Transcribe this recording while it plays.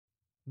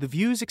The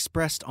views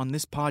expressed on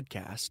this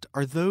podcast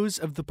are those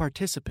of the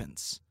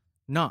participants,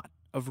 not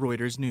of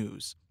Reuters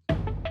News.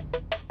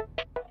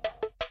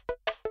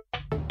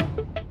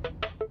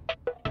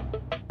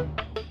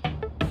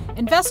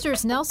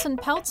 Investors Nelson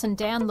Peltz and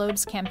Dan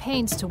Loeb's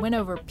campaigns to win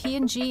over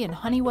P&G and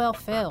Honeywell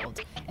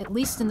failed, at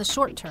least in the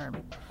short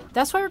term.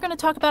 That's why we're going to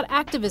talk about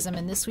activism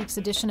in this week's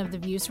edition of The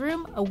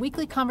Viewsroom, a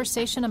weekly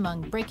conversation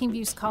among Breaking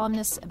Views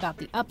columnists about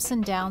the ups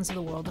and downs of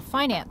the world of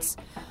finance.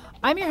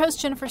 I'm your host,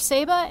 Jennifer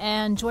Saba,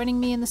 and joining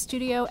me in the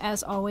studio,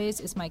 as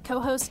always, is my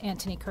co-host,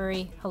 Anthony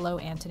Curry. Hello,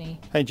 Anthony.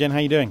 Hey, Jen. How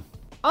you doing?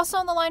 Also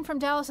on the line from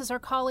Dallas is our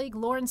colleague,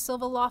 Lauren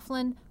Silva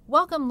Laughlin.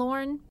 Welcome,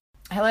 Lauren.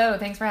 Hello.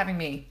 Thanks for having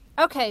me.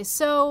 Okay,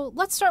 so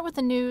let's start with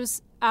the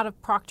news out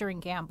of Procter &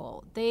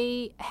 Gamble.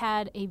 They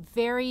had a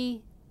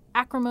very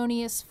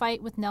acrimonious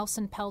fight with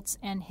Nelson Peltz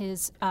and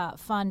his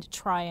fund,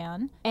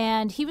 Trian,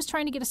 and he was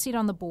trying to get a seat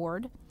on the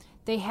board.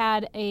 They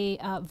had a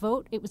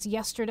vote. It was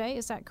yesterday.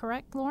 Is that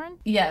correct, Lauren?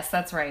 Yes,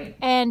 that's right.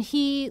 And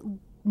he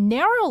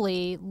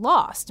narrowly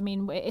lost. I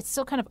mean, it's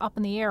still kind of up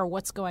in the air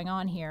what's going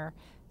on here.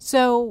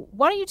 So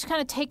why don't you just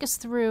kind of take us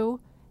through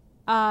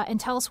and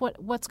tell us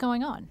what's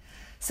going on?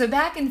 So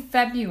back in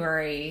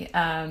February,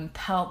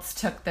 Peltz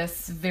took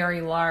this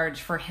very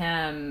large, for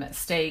him,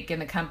 stake in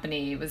the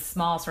company. It was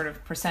small sort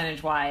of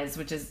percentage-wise,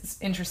 which is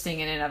interesting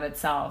in and of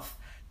itself.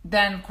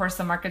 Then, of course,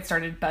 the market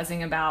started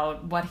buzzing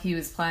about what he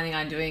was planning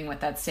on doing with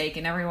that stake,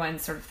 and everyone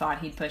sort of thought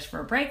he'd push for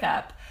a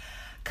breakup.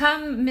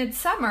 Come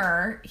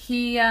midsummer,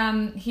 he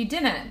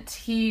didn't.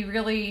 He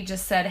really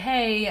just said,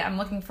 hey, I'm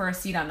looking for a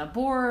seat on the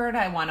board.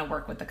 I want to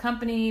work with the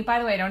company. By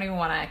the way, I don't even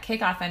want to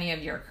kick off any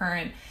of your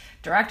current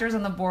directors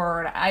on the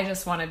board. I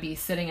just want to be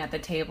sitting at the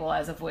table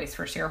as a voice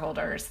for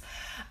shareholders.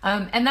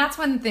 And that's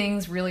when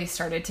things really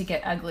started to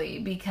get ugly,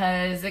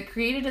 because it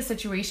created a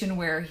situation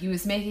where he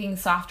was making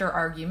softer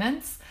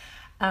arguments.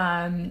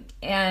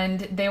 And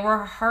they were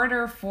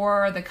harder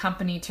for the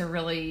company to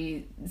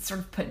really sort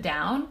of put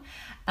down.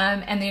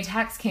 And the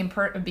attacks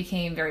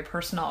became very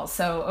personal.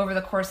 So over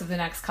the course of the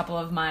next couple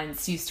of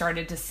months, you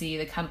started to see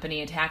the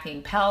company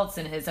attacking Peltz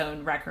and his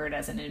own record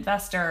as an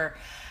investor.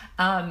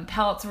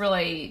 Peltz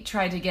really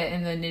tried to get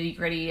in the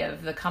nitty-gritty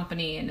of the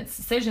company and its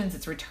decisions,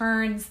 its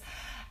returns.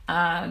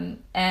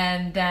 And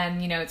then,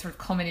 it sort of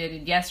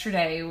culminated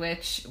yesterday,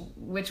 which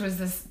was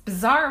this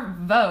bizarre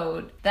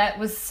vote that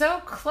was so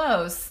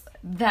close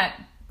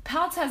that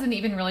Peltz hasn't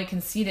even really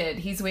conceded.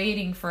 He's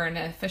waiting for an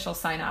official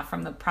sign-off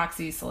from the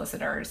proxy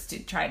solicitors to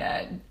try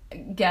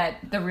to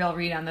get the real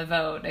read on the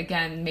vote.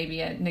 Again,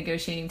 maybe a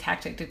negotiating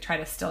tactic to try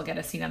to still get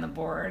a seat on the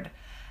board.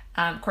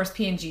 Of course,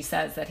 P&G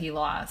says that he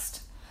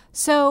lost.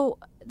 So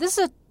this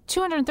is a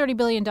 $230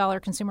 billion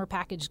consumer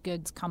packaged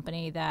goods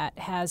company that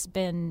has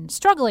been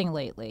struggling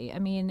lately. I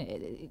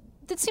mean,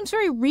 it seems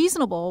very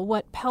reasonable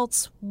what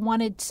Peltz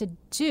wanted to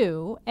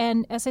do.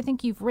 And as I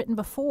think you've written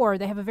before,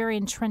 they have a very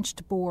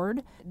entrenched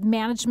board.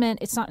 Management,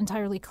 it's not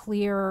entirely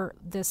clear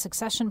the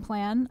succession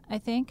plan, I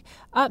think.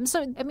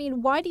 So, I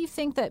mean, why do you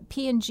think that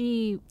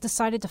P&G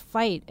decided to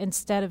fight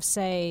instead of,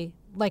 say,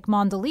 like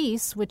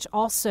Mondelez, which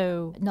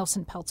also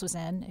Nelson Peltz was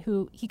in,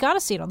 who he got a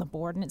seat on the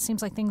board, and it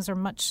seems like things are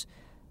much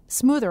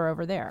smoother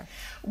over there?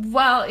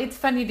 Well, it's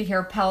funny to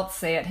hear Peltz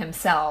say it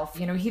himself.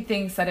 He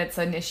thinks that it's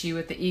an issue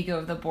with the ego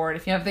of the board.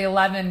 If you have the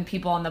 11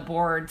 people on the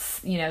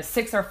boards,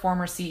 6 are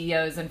former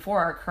CEOs and 4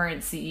 are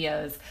current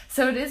CEOs.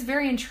 So it is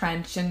very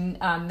entrenched, and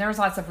there's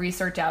lots of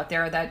research out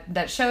there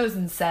that shows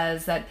and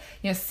says that,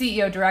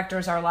 CEO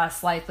directors are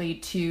less likely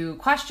to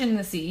question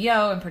the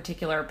CEO, in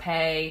particular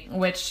pay,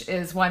 which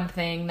is one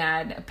thing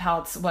that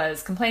Peltz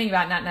was complaining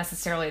about, not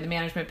necessarily the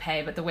management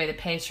pay, but the way the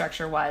pay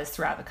structure was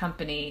throughout the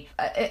company.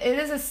 It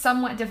is a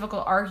somewhat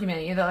difficult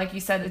argument. Like you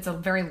said, it's a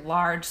very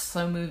large,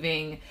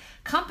 slow-moving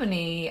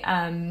company.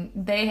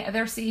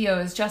 Their CEO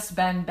has just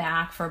been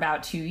back for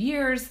about 2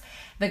 years.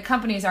 The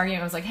company's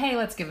argument was like, hey,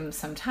 let's give him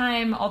some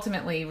time.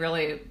 Ultimately,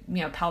 really,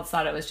 Peltz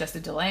thought it was just a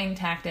delaying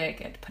tactic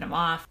to put him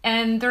off.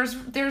 And there's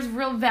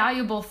real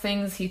valuable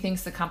things he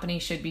thinks the company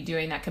should be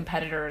doing that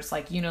competitors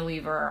like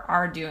Unilever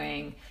are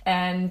doing.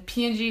 And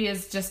P&G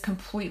is just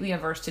completely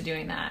averse to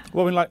doing that.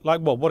 Well, I mean,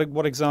 like what?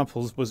 What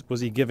examples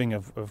was he giving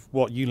of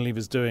what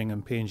Unilever's doing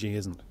and P&G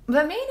isn't?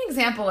 The main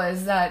example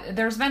is that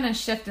there's been a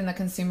shift in the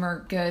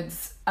consumer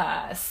goods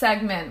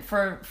segment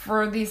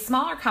for these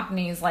smaller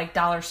companies like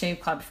Dollar Shave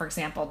Club, for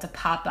example, to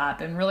pop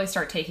up and really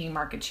start taking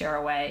market share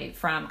away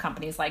from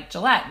companies like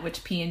Gillette,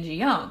 which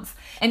P&G owns.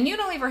 And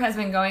Unilever has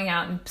been going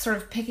out and sort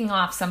of picking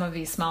off some of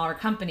these smaller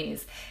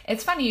companies.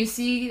 It's funny, you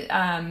see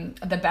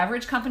the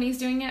beverage companies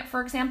doing it,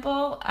 for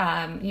example.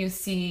 You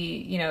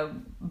see,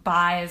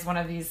 Bai is one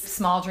of these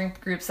small drink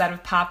groups that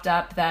have popped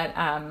up that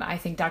I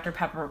think Dr.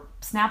 Pepper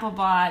Snapple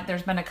bought.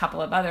 There's been a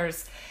couple of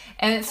others.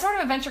 And it's sort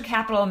of a venture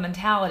capital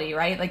mentality,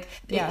 right? Like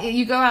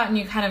you go out and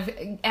you kind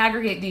of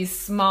aggregate these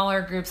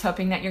smaller groups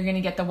hoping that you're going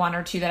to get the one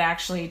or two that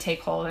actually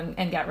take hold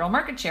and get real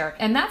market share.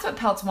 And that's what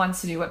Peltz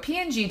wants to do. What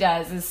P&G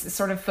does is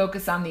sort of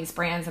focus on these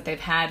brands that they've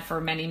had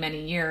for many,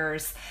 many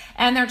years.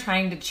 And they're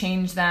trying to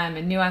change them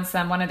and nuance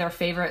them. One of their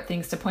favorite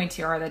things to point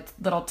to are the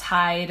little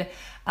Tide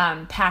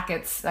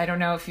packets. I don't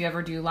know if you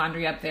ever do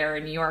laundry up there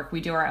in New York.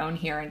 We do our own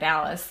here in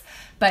Dallas.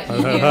 But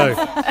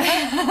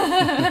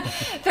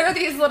there are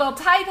these little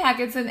Tide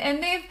packets,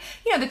 and they've,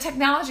 the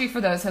technology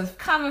for those has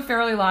come a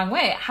fairly long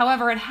way.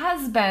 However, it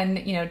has been,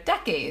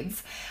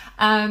 decades.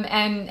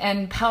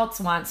 And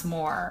Peltz wants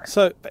more.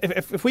 So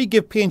if we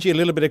give P&G a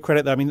little bit of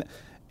credit, though, I mean,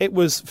 it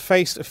was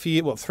faced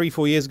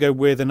 3-4 years ago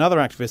with another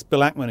activist, Bill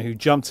Ackman, who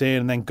jumped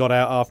in and then got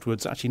out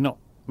afterwards, actually not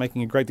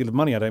making a great deal of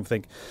money, I don't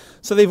think.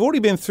 So they've already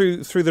been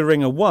through the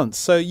ringer once.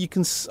 So you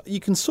can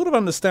sort of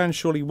understand,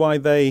 surely, why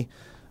the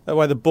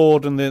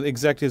board and the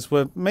executives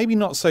were maybe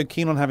not so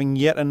keen on having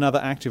yet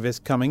another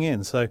activist coming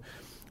in. So, I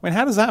mean,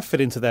 how does that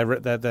fit into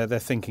their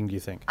thinking, do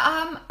you think?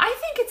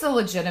 I think it's a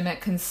legitimate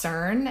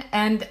concern,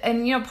 and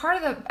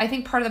part of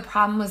the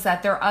problem was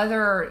that their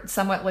other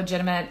somewhat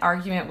legitimate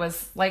argument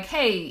was like,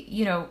 hey,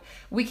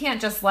 we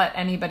can't just let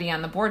anybody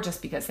on the board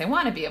just because they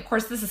want to be. Of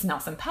course, this is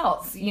Nelson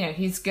Peltz.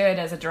 He's good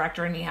as a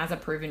director and he has a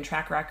proven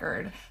track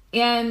record.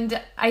 And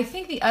I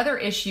think the other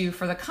issue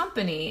for the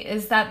company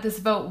is that this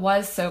vote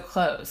was so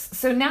close.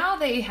 So now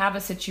they have a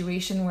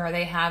situation where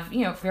they have,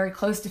 very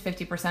close to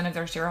 50% of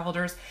their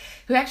shareholders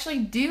who actually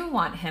do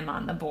want him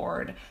on the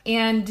board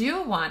and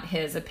do want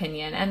his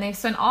opinion. And they've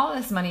spent all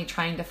this money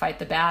trying to fight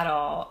the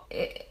battle.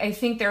 I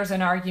think there's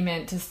an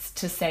argument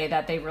to say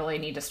that they really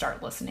need to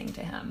start listening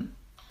to him.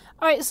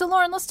 All right. So,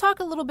 Lauren, let's talk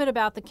a little bit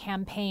about the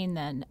campaign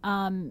then,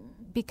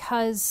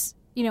 because,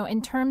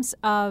 in terms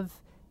of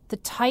the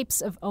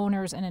types of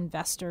owners and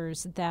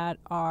investors that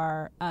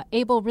are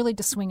able really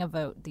to swing a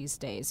vote these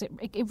days,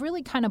 it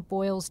really kind of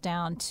boils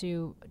down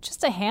to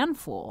just a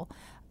handful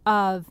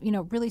of,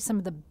 really some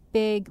of the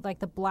big, like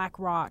the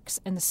BlackRocks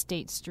and the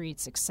State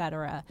Streets, et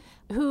cetera,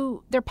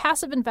 who they're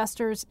passive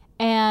investors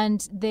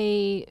and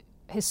they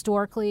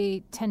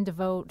historically tend to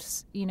vote,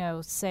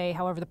 say,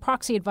 however the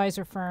proxy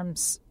advisor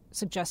firms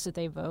suggest that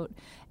they vote.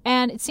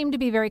 And it seemed to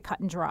be very cut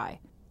and dry.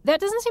 That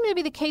doesn't seem to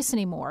be the case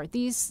anymore.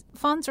 These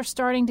funds are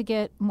starting to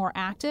get more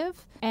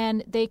active,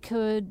 and they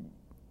could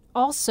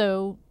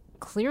also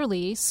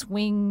clearly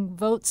swing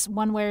votes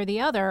one way or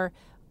the other.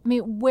 I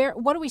mean,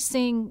 what are we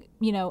seeing,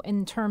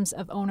 in terms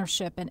of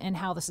ownership and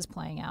how this is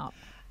playing out?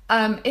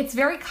 It's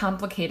very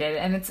complicated,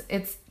 and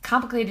it's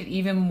complicated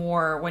even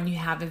more when you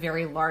have a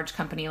very large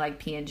company like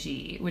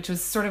P&G, which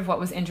was sort of what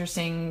was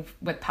interesting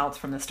with Peltz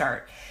from the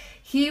start.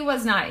 He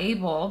was not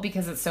able,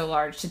 because it's so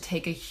large, to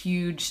take a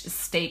huge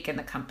stake in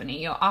the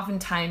company.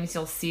 Oftentimes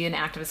you'll see an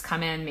activist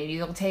come in, maybe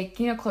they'll take,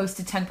 close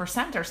to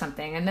 10% or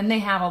something, and then they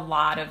have a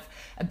lot of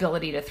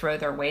ability to throw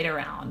their weight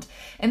around.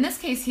 In this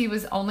case, he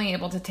was only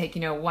able to take,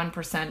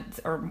 1%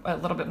 or a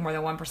little bit more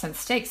than 1%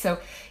 stake. So,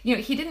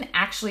 he didn't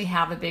actually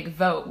have a big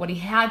vote. What he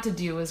had to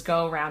do was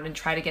go around and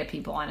try to get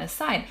people on his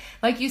side.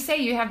 Like you say,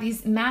 you have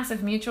these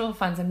massive mutual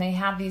funds and they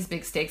have these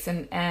big stakes,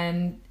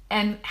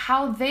 and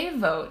how they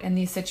vote in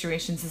these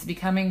situations is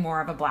becoming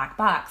more of a black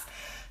box.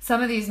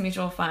 Some of these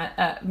mutual fund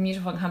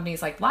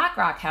companies like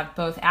BlackRock have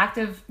both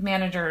active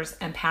managers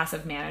and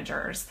passive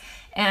managers.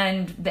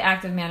 And the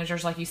active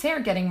managers, like you say, are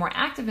getting more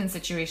active in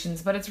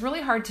situations, but it's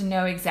really hard to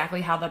know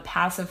exactly how the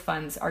passive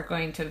funds are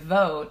going to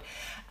vote.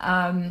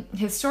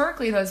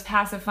 Historically, those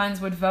passive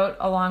funds would vote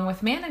along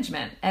with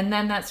management, and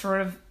then that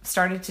sort of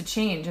started to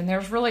change. And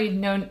there's really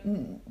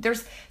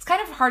it's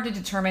kind of hard to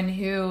determine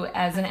who,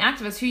 as an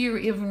activist, who you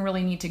even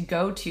really need to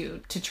go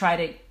to try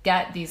to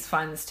get these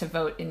funds to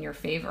vote in your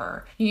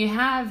favor. You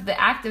have the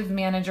active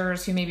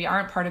managers who maybe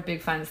aren't part of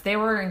big funds. They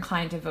were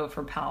inclined to vote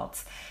for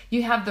Peltz.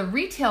 You have the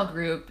retail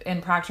group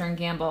in Procter &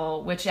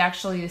 Gamble, which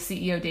actually the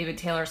CEO, David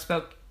Taylor,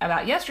 spoke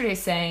about yesterday,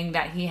 saying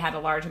that he had a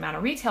large amount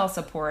of retail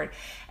support.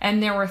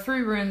 And there were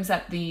 3 rooms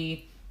at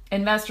the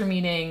investor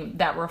meeting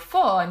that were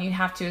full, and you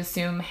have to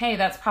assume, hey,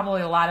 that's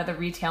probably a lot of the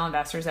retail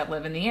investors that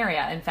live in the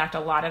area. In fact, a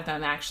lot of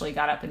them actually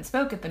got up and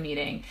spoke at the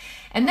meeting.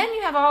 And then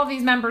you have all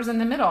these members in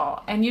the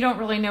middle, and you don't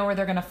really know where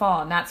they're going to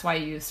fall, and that's why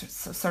you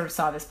sort of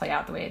saw this play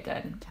out the way it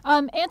did.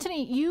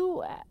 Anthony,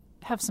 you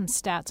have some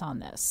stats on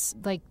this,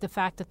 like the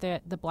fact that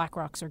the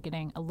BlackRocks are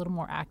getting a little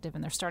more active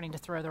and they're starting to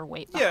throw their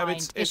weight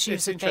behind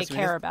issues that they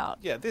care about.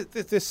 Yeah,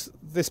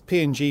 this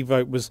P&G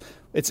vote was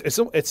it's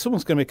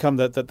almost going to become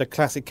the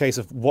classic case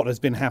of what has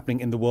been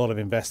happening in the world of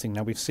investing.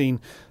 Now, we've seen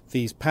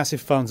these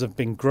passive funds have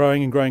been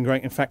growing and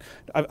growing. In fact,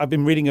 I've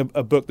been reading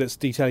a book that's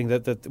detailing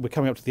that we're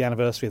coming up to the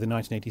anniversary of the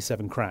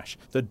 1987 crash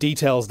that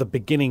details the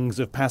beginnings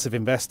of passive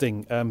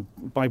investing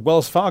by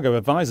Wells Fargo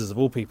advisors, of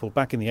all people,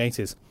 back in the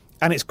 80s.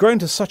 And it's grown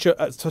to such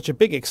a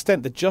big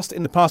extent that just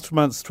in the past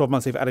 12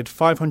 months, they've added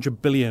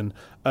 $500 billion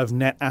of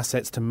net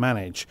assets to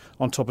manage,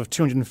 on top of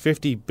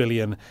 $250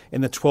 billion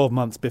in the 12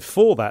 months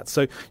before that.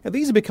 So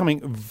these are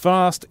becoming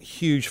vast,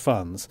 huge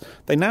funds.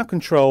 They now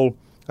control,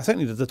 I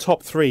think, the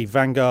top 3,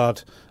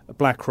 Vanguard,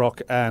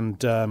 BlackRock,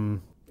 and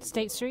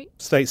State Street?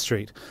 State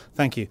Street,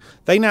 thank you.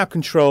 They now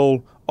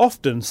control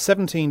often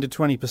 17 to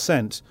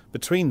 20%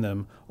 between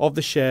them of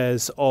the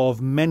shares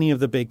of many of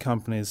the big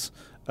companies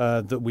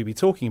that we be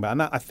talking about.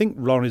 And that, I think,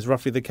 Lauren, is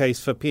roughly the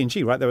case for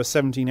P&G, right? There were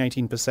 17,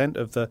 18%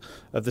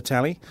 of the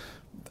tally.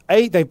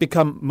 A, they've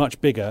become much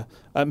bigger.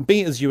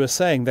 B, as you were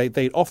saying,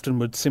 they often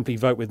would simply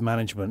vote with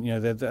management.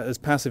 As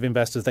passive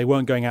investors, they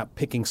weren't going out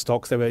picking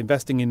stocks. They were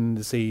investing in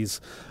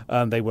indices.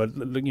 They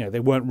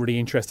weren't really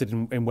interested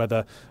in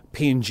whether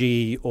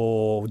P&G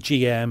or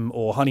GM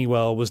or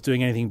Honeywell was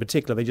doing anything in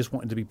particular. They just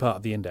wanted to be part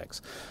of the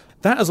index.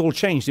 That has all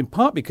changed in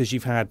part because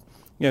you've had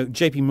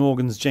JP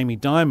Morgan's Jamie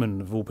Dimon,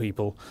 of all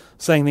people,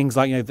 saying things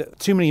like, that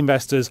too many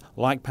investors,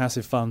 like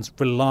passive funds,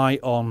 rely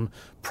on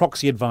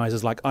proxy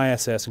advisors like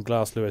ISS and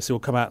Glass Lewis who will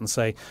come out and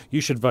say,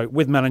 you should vote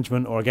with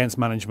management or against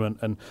management,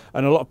 and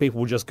a lot of people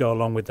will just go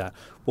along with that.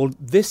 Well,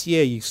 this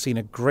year you've seen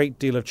a great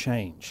deal of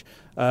change.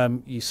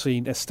 You've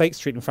seen State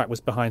Street, in fact, was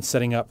behind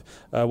setting up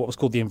what was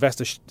called the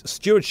Investor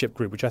Stewardship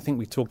Group, which I think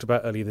we talked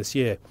about earlier this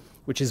year,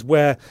 which is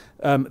where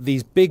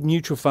these big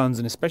mutual funds,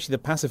 and especially the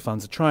passive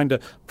funds, are trying to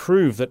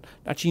prove that,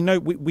 actually, no,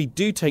 we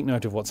do take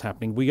note of what's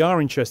happening. We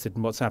are interested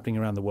in what's happening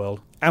around the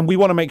world. And we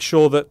want to make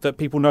sure that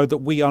people know that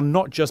we are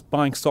not just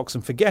buying stocks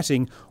and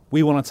forgetting.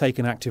 We want to take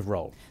an active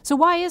role. So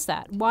why is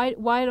that? Why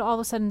all of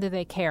a sudden do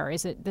they care?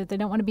 Is it that they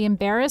don't want to be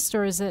embarrassed,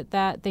 or is it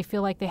that they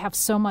feel like they have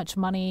so much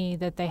money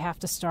that they have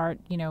to start,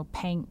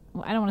 paying?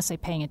 Well, I don't want to say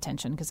paying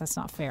attention because that's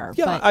not fair.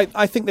 Yeah, but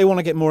I think they want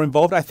to get more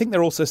involved. I think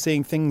they're also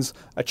seeing things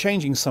are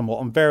changing somewhat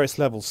on various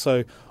levels.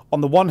 So on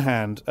the one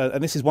hand,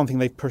 and this is one thing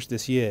they've pushed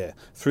this year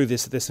through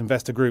this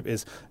investor group,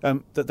 is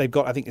that they've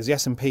got, I think, is the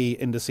S&P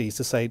indices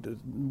to say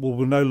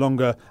we'll no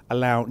longer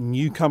allow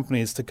new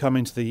companies to come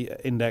into the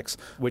index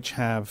which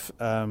have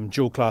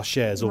dual class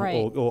shares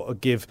or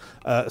give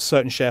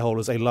certain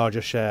shareholders a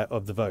larger share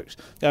of the vote.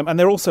 And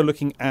they're also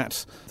looking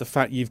at the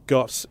fact you've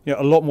got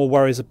a lot more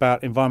worries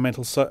about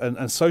environmental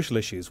and social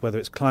issues, whether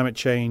it's climate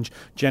change,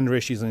 gender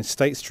issues. And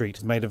State Street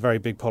has made a very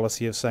big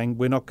policy of saying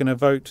we're not going to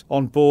vote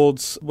on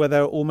boards where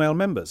there are all male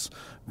members.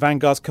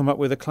 Vanguard's come up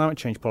with a climate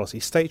change policy.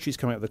 State Street's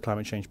coming up with a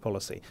climate change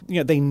policy.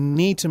 They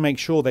need to make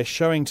sure they're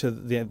showing to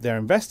their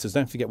investors.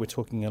 Don't forget, we're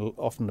talking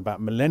often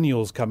about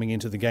millennials coming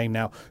into the game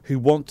now who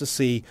want to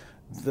see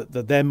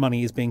that their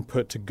money is being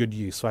put to good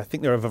use. So I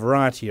think there are a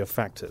variety of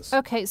factors.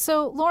 Okay,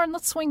 so Lauren,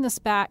 let's swing this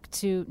back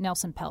to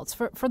Nelson Peltz.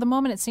 For the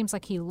moment, it seems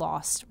like he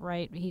lost,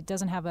 right? He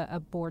doesn't have a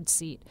board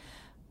seat.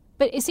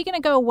 But is he going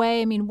to go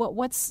away? I mean,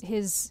 what's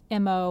his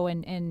MO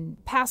and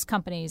past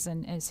companies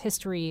and his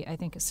history, I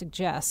think,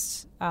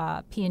 suggests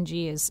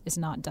P&G is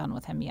not done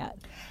with him yet.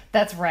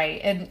 That's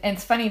right. And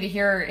it's funny to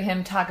hear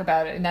him talk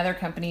about another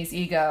company's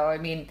ego. I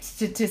mean,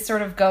 to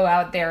sort of go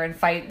out there and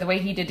fight the way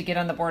he did to get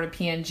on the board of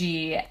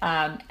P&G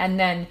and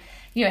then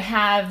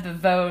have the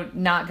vote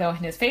not go in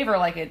his favor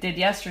like it did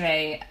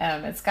yesterday,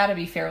 it's got to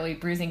be fairly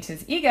bruising to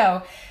his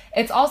ego.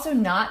 It's also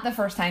not the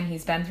first time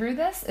he's been through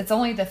this. It's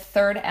only the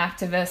third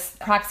activist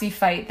proxy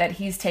fight that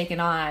he's taken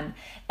on,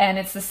 and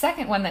it's the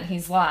second one that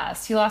he's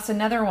lost. He lost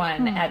another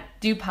one at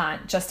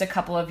DuPont just a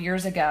couple of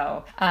years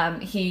ago.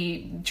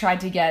 He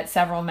tried to get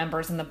several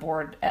members on the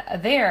board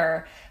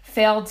there,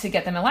 failed to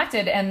get them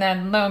elected, and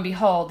then lo and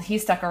behold, he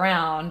stuck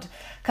around.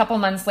 A couple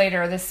months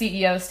later, the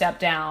CEO stepped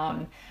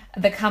down.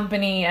 The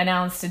company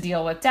announced a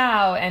deal with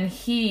Dow, and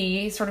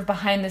he, sort of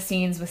behind the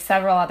scenes with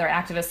several other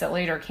activists that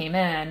later came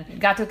in,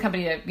 got to the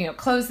company to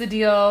close the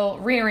deal,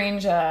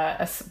 rearrange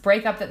a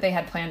breakup that they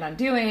had planned on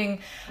doing.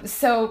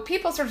 So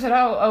people sort of said,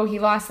 oh, he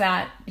lost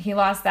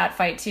that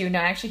fight too. No,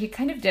 actually, he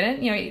kind of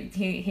didn't.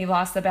 He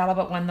lost the battle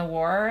but won the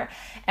war.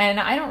 And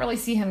I don't really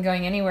see him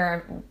going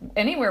anywhere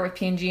with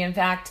P&G. In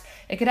fact,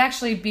 it could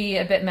actually be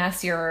a bit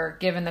messier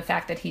given the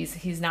fact that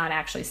he's not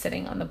actually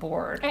sitting on the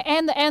board.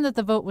 And that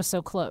the vote was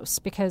so close,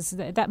 because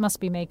that must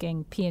be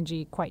making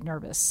P&G quite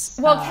nervous.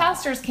 Well,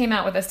 Casters came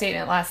out with a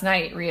statement last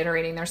night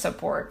reiterating their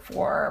support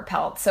for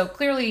Peltz. So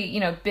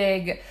clearly,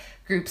 big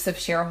groups of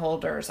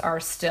shareholders are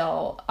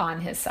still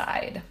on his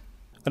side.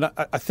 And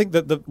I think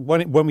that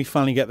when we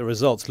finally get the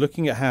results,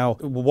 looking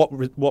at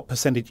what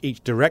percentage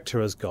each director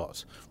has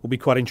got will be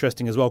quite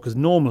interesting as well, because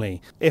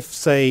normally if,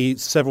 say,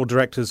 several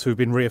directors who've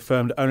been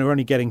reaffirmed are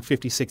only getting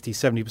 50, 60,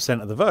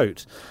 70% of the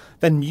vote,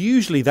 then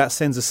usually that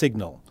sends a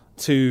signal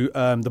to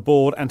the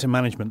board and to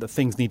management that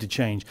things need to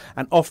change.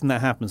 And often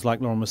that happens, like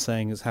Lauren was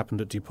saying, has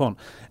happened at DuPont.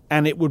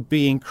 And it would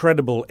be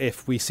incredible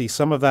if we see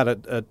some of that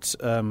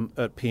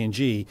at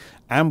P&G,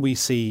 and we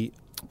see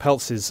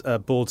Peltz's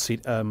board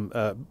seat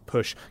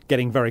push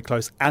getting very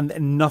close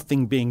and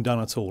nothing being done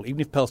at all, even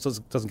if Peltz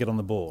doesn't get on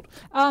the board.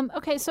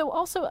 Okay, so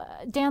also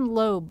Dan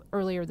Loeb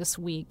earlier this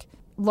week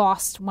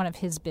lost one of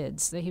his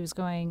bids that he was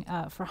going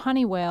for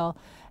Honeywell.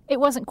 It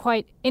wasn't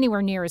quite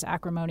anywhere near as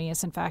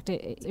acrimonious. In fact,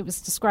 it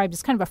was described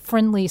as kind of a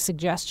friendly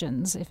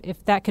suggestions,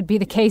 if that could be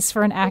the case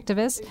for an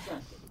activist.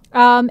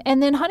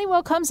 And then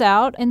Honeywell comes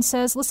out and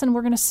says, listen,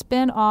 we're going to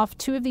spin off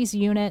 2 of these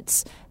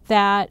units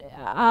that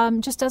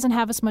just doesn't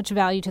have as much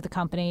value to the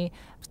company.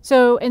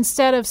 So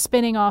instead of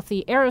spinning off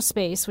the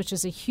aerospace, which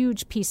is a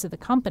huge piece of the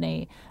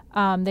company,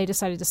 they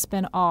decided to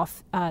spin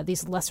off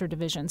these lesser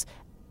divisions.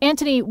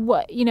 Anthony,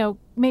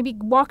 maybe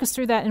walk us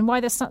through that and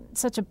why that's not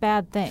such a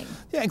bad thing.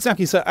 Yeah,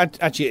 exactly. So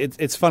actually,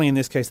 it's funny in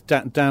this case.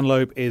 Dan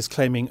Loeb is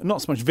claiming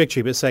not so much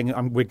victory, but saying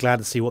we're glad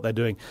to see what they're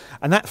doing,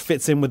 and that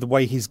fits in with the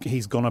way he's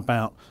gone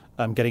about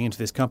getting into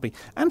this company,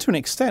 and to an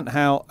extent,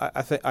 how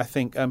I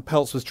think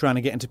Peltz was trying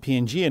to get into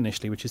P&G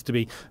initially, which is to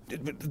be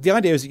the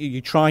idea is that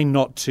you try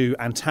not to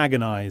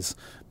antagonize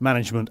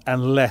management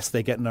unless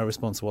they get no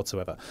response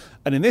whatsoever.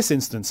 And in this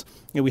instance,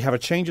 we have a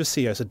change of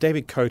CEO. So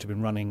David Cote had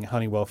been running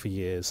Honeywell for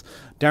years.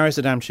 Darius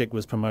Adamczyk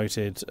was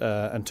promoted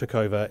and took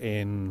over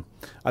in,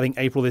 I think,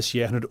 April this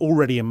year, and had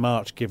already in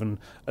March given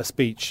a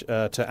speech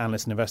to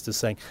analysts and investors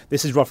saying,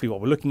 this is roughly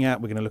what we're looking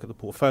at. We're going to look at the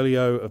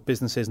portfolio of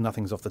businesses.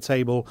 Nothing's off the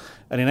table.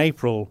 And in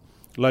April,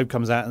 Loeb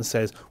comes out and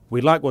says,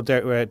 we like where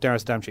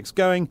Darius Adamczyk's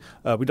going.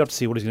 We'd love to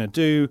see what he's going to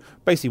do.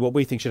 Basically, what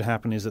we think should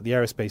happen is that the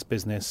aerospace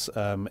business,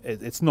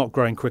 it's not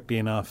growing quickly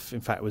enough.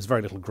 In fact, it was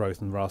very little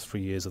growth in the last 3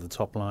 years of the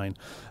top line.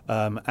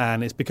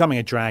 And it's becoming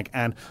a drag.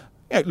 And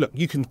look,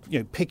 you can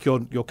pick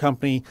your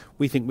company.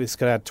 We think this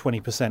could add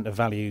 20% of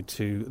value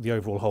to the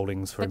overall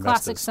holdings for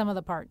investors. The classic sum of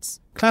the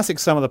parts. Classic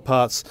sum of the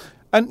parts.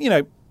 And,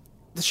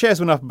 the shares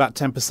went up about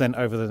 10%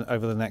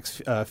 over the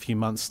next few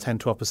months, 10,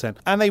 12%.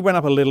 And they went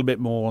up a little bit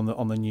more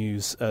on the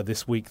news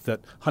this week that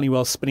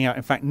Honeywell's spinning out,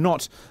 in fact,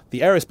 not the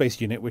aerospace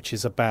unit, which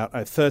is about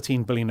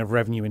 $13 billion of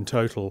revenue in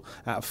total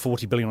out of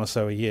 $40 billion or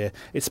so a year.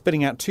 It's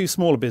spinning out 2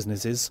 smaller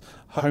businesses,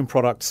 home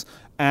products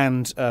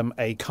and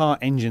a car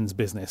engines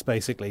business,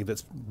 basically,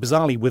 that's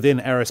bizarrely within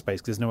aerospace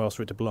because there's nowhere else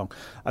for it to belong.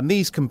 And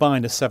these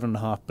combined are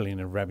 $7.5 billion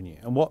in revenue.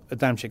 And what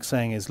Adamczyk's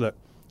saying is, look,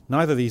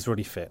 neither of these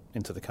really fit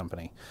into the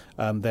company.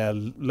 They're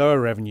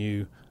lower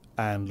revenue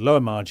and lower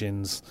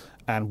margins,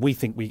 and we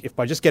think if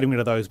by just getting rid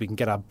of those, we can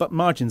get our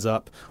margins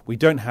up. We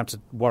don't have to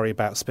worry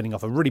about spinning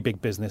off a really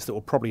big business that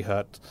will probably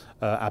hurt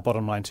our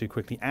bottom line too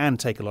quickly and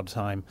take a lot of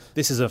time.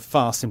 This is a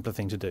far simpler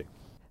thing to do.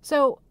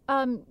 So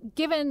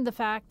given the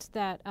fact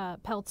that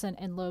Peltz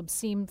and Loeb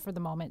seem for the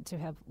moment to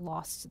have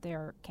lost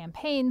their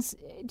campaigns,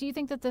 do you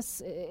think that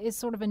this is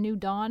sort of a new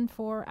dawn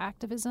for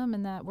activism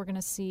and that we're going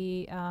to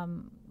see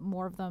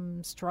more of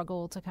them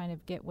struggle to kind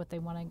of get what they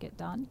want to get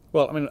done?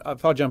 Well, I mean,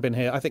 if I'll jump in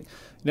here, I think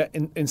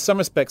in some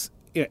respects,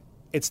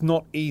 it's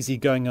not easy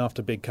going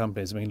after big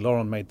companies. I mean,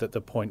 Laurent made the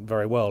point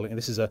very well.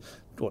 This is a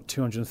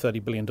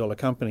 $230 billion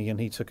company, and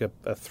he took a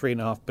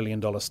 $3.5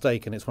 billion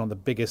stake, and it's one of the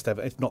biggest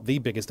ever, if not the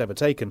biggest ever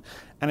taken,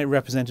 and it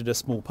represented a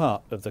small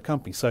part of the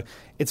company. So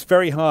it's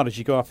very hard as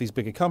you go after these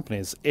bigger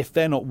companies, if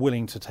they're not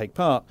willing to take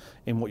part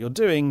in what you're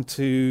doing,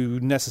 to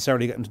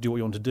necessarily get them to do what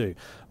you want to do.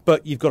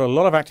 But you've got a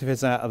lot of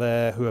activists out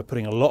there who are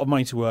putting a lot of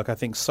money to work. I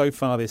think so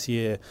far this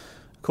year,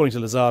 according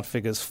to Lazard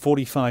figures,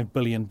 $45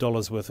 billion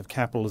worth of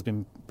capital has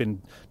been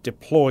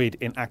deployed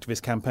in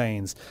activist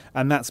campaigns,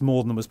 and that's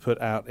more than was put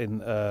out in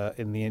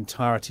the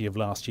entirety of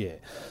last year.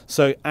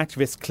 So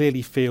activists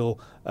clearly feel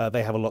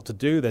they have a lot to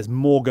do. There's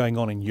more going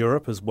on in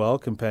Europe as well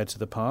compared to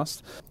the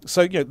past.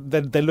 So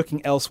they're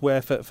looking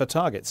elsewhere for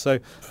targets. So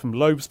from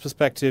Loeb's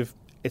perspective,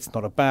 it's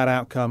not a bad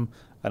outcome.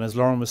 And as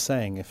Lauren was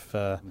saying, if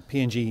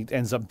P&G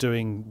ends up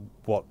doing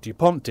what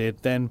DuPont did,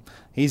 then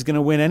he's going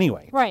to win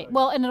anyway. Right.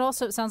 Well, and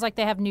it sounds like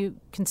they have new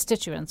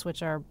constituents,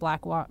 which are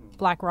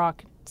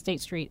BlackRock,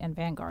 State Street, and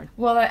Vanguard.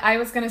 Well, I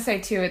was going to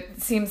say, too,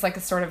 it seems like a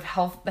sort of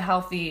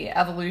healthy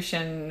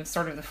evolution of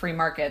sort of the free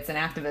markets and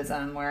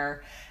activism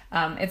where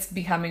it's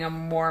becoming a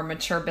more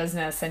mature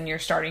business and you're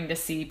starting to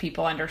see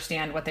people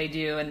understand what they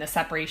do and the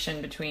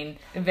separation between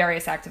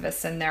various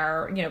activists and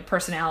their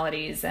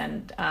personalities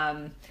and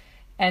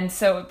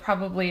so it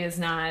probably is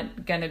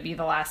not going to be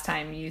the last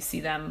time you see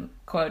them,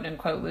 quote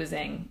unquote,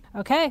 losing.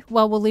 Okay.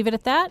 Well, we'll leave it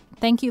at that.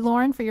 Thank you,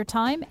 Lauren, for your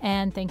time.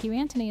 And thank you,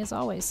 Anthony, as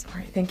always. All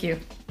right. Thank you.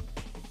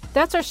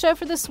 That's our show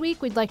for this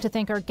week. We'd like to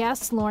thank our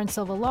guests, Lauren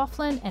Silva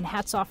Laughlin, and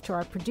hats off to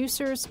our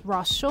producers,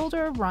 Ross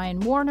Shoulder, Ryan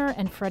Warner,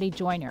 and Freddie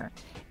Joyner.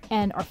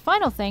 And our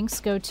final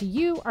thanks go to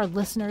you, our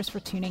listeners, for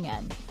tuning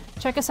in.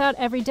 Check us out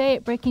every day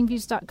at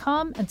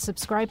breakingviews.com and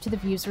subscribe to The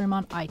Views Room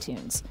on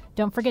iTunes.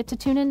 Don't forget to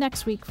tune in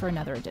next week for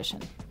another edition.